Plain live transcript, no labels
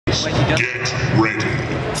Get ready.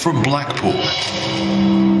 From Blackpool,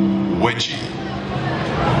 Wedgie.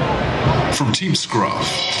 From Team Scruff,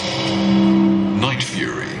 Night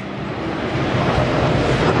Fury.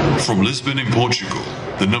 From Lisbon in Portugal,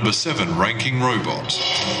 the #7 ranking robot,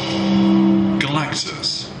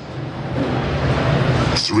 Galactus.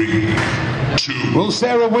 3, 2. Will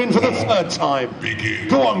Sarah win for the third time? Begin.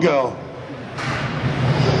 Go on, girl.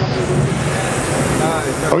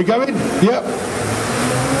 Are we going? Yep.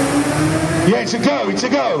 Yeah, it's a go, it's a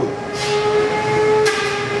go.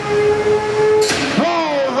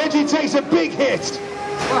 Whoa, Wedgie takes a big hit.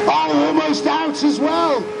 Oh, almost out as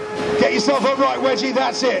well. Get yourself up right, Wedgie,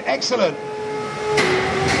 that's it. Excellent.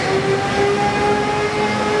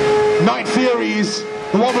 Night Fury is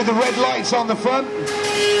the one with the red lights on the front.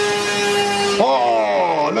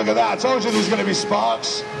 Oh, look at that. I told you there's going to be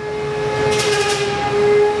sparks.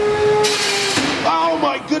 Oh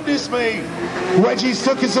my goodness me! Wedgie's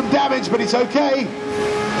taken some damage, but it's okay.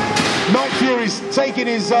 Night Fury's taking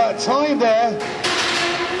his time there,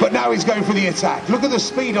 but now he's going for the attack. Look at the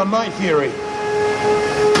speed on Night Fury.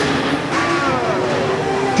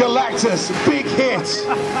 Galactus, big hit.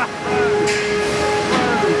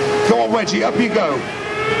 Go on, Wedgie, up you go.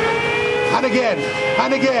 And again,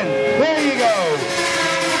 and again. There you go.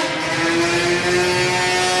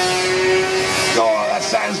 Oh, that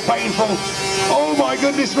sounds painful. Oh my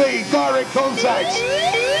goodness me, direct contact.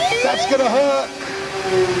 That's gonna hurt.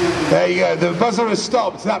 There you go, the buzzer has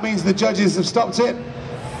stopped. That means the judges have stopped it.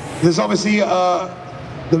 There's obviously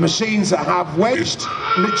the machines that have wedged,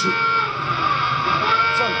 literally.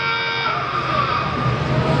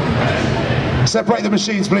 Separate the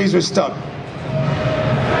machines, please, we're stuck.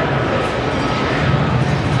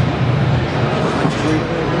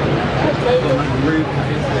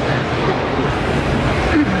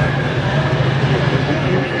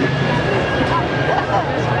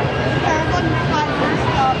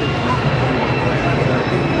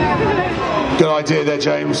 Good idea there,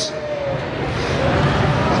 James.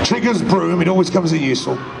 Triggers broom, it always comes in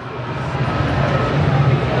useful.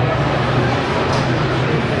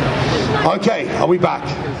 Okay, are we back?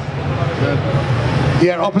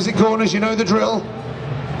 Yeah, opposite corners, you know the drill.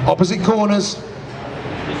 Opposite corners.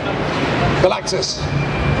 Galactus.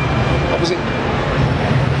 Opposite.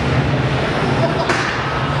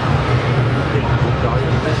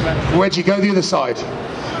 Wedgie, go the other side.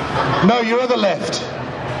 No, your other left.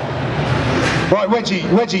 Right,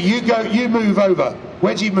 Wedgie, you go, you move over.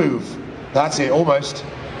 Wedgie, move. That's it, almost.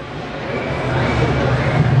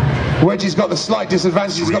 Wedgie's got the slight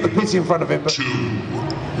disadvantage, he's got the pit in front of him. But 2,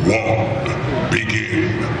 1,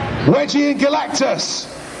 begin. Wedgie and Galactus,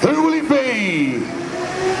 who will it be?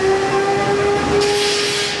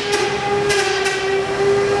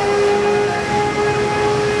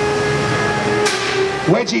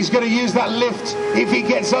 Wedgie's going to use that lift if he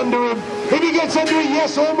gets under him. If he gets under it,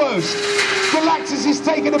 yes, almost. Galactus is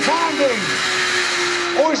taking a pounding.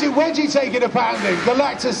 Or is it Wedgie taking a pounding?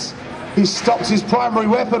 Galactus, he stopped his primary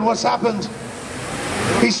weapon. What's happened?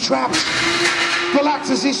 He's trapped.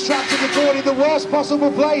 Galactus is trapped in the corner in the worst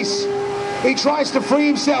possible place. He tries to free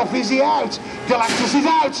himself. Is he out? Galactus is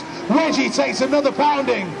out. Wedgie takes another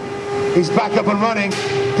pounding. He's back up and running.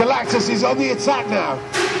 Galactus is on the attack now.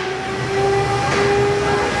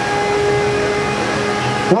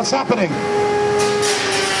 What's happening?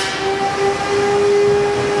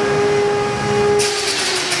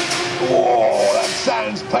 Oh, that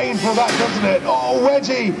sounds painful, that, doesn't it? Oh,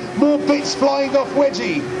 Wedgie, more bits flying off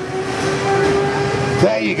Wedgie.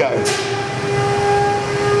 There you go.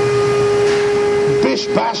 Bish,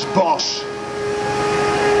 bash, bosh.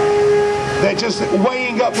 They're just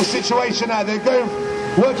weighing up the situation now. They're going,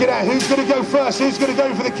 working out who's going to go first, who's going to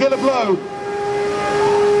go for the killer blow.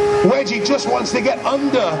 Wedgie just wants to get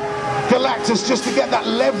under Galactus just to get that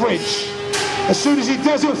leverage. As soon as he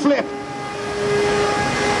does, he'll flip.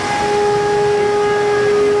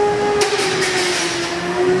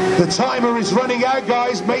 The timer is running out,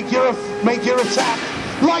 guys. Make your attack.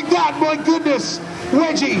 Like that, my goodness.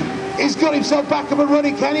 Wedgie has got himself back up and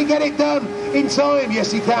running. Can he get it done in time?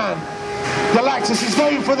 Yes, he can. Galactus is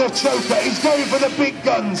going for the choker. He's going for the big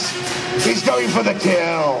guns. He's going for the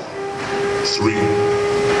kill. 3, 2, 1,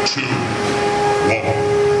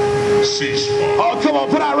 ceasefire. Oh, come on,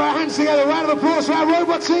 put our hands together. Round of applause for our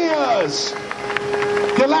roboteers.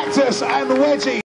 Galactus and Wedgie.